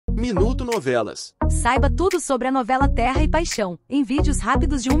Minuto Novelas. Saiba tudo sobre a novela Terra e Paixão, em vídeos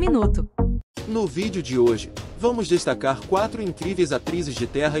rápidos de 1 minuto. No vídeo de hoje, vamos destacar 4 incríveis atrizes de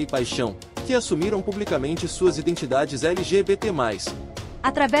Terra e Paixão, que assumiram publicamente suas identidades LGBT+.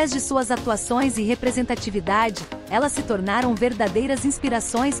 Através de suas atuações e representatividade, elas se tornaram verdadeiras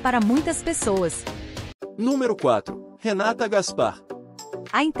inspirações para muitas pessoas. Número 4. Renata Gaspar.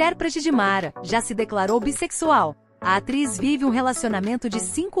 A intérprete de Mara já se declarou bissexual. A atriz vive um relacionamento de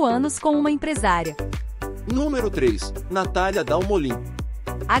 5 anos com uma empresária. Número 3. Natália Dal Molin.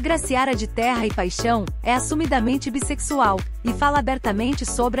 A Graciara de Terra e Paixão é assumidamente bissexual e fala abertamente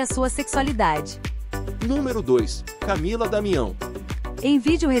sobre a sua sexualidade. Número 2. Camilla Damião. Em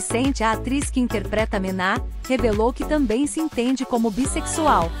vídeo recente, a atriz que interpreta Mená revelou que também se entende como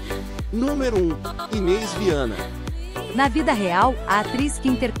bissexual. Número 1. Inez Viana. Na vida real, a atriz que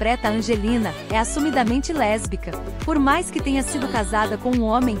interpreta Angelina é assumidamente lésbica. Por mais que tenha sido casada com um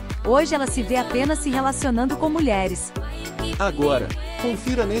homem, hoje ela se vê apenas se relacionando com mulheres. Agora,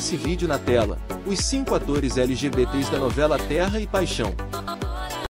 confira nesse vídeo na tela, os 5 atores LGBTs da novela Terra e Paixão.